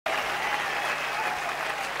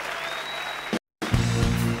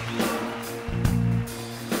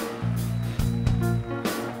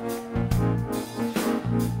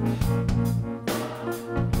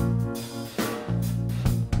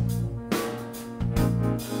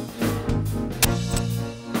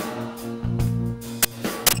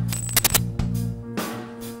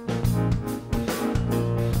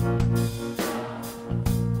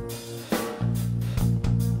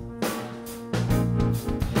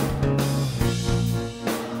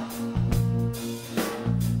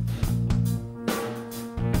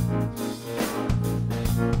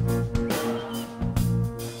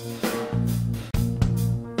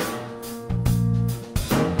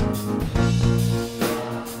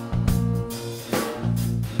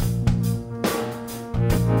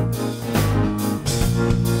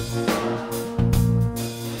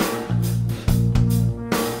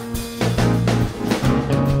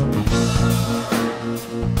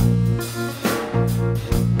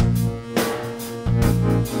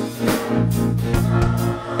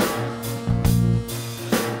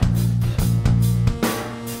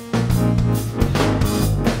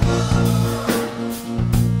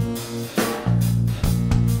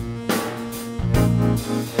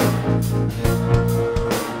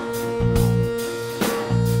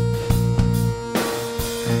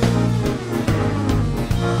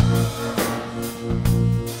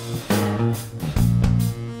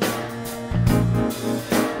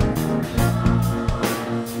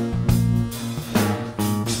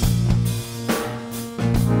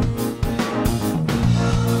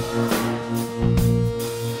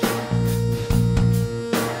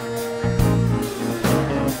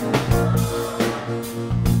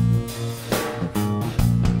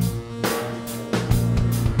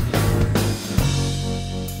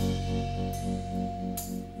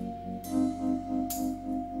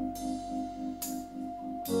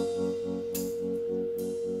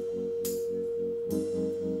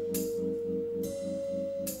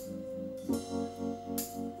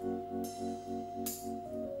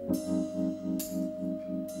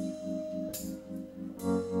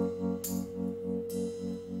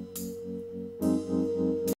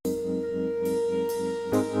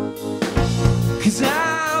'cause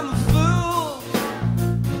I'm a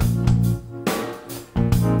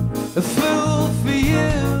fool for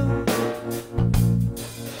you.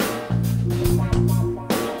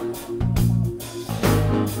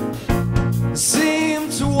 Seem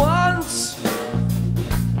to want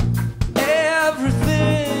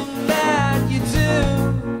everything that you do.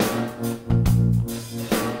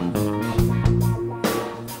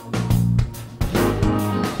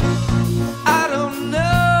 I don't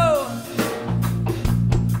know,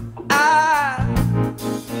 I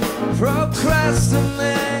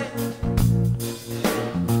procrastinate,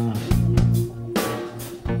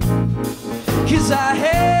 'cause I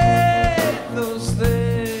hate those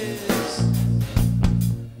things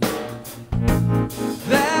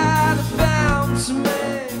that are bound to me.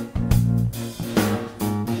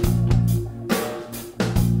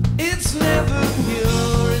 It's never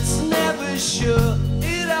pure, it's never sure,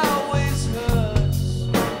 it always hurts.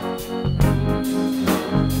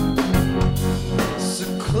 So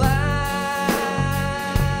climb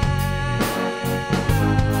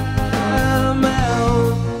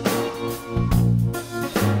out.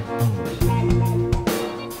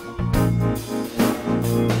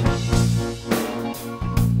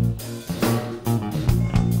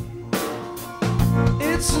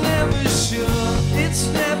 It's never sure, it's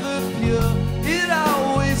never pure, it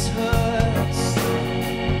always hurts.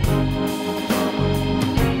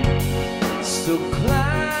 So climb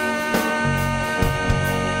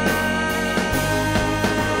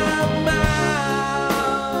out.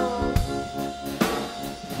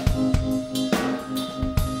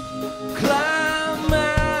 Climb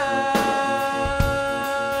out.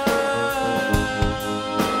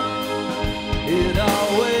 It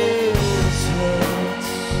always hurts.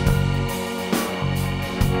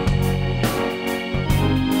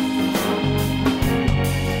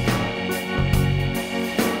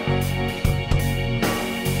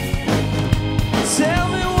 Tell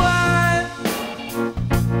me why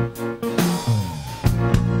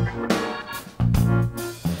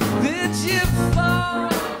did you fall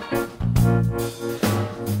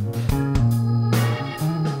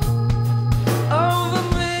over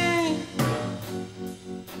me?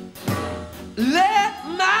 Let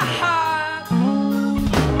my heart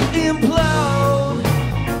implode.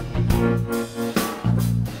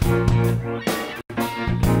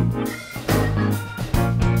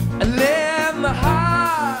 Let my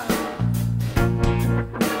heart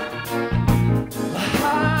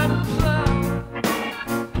implode.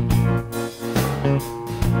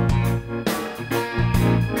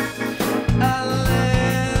 I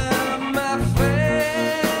let my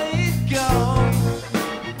faith go.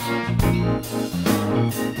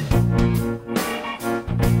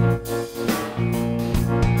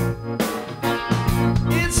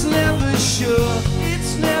 It's never sure,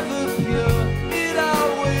 it's never pure, it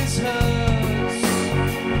always hurts.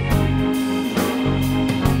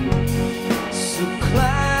 So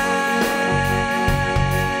climb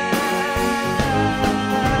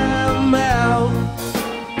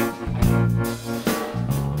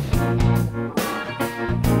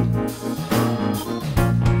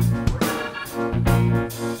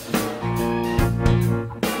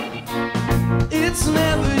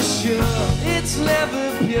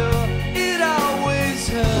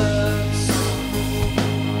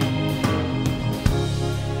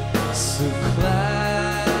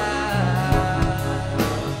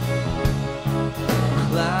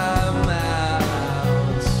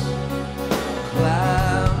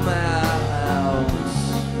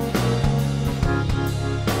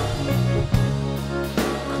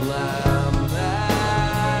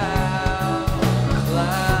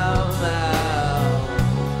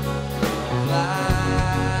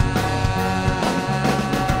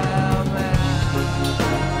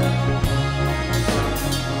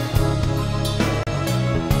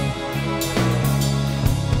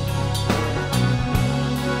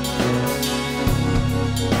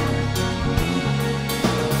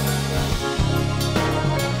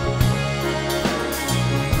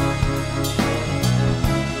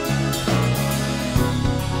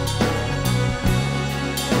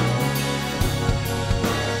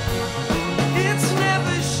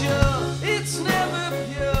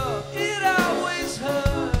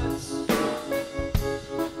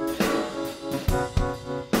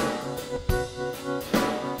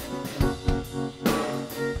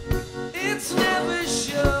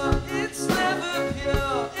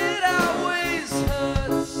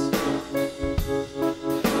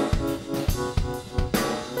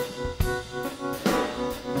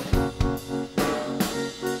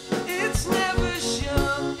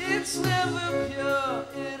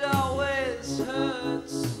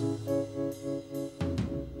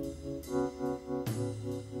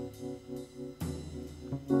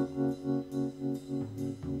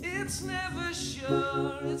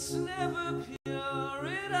pure, it's never pure,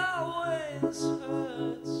 it always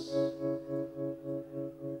hurts.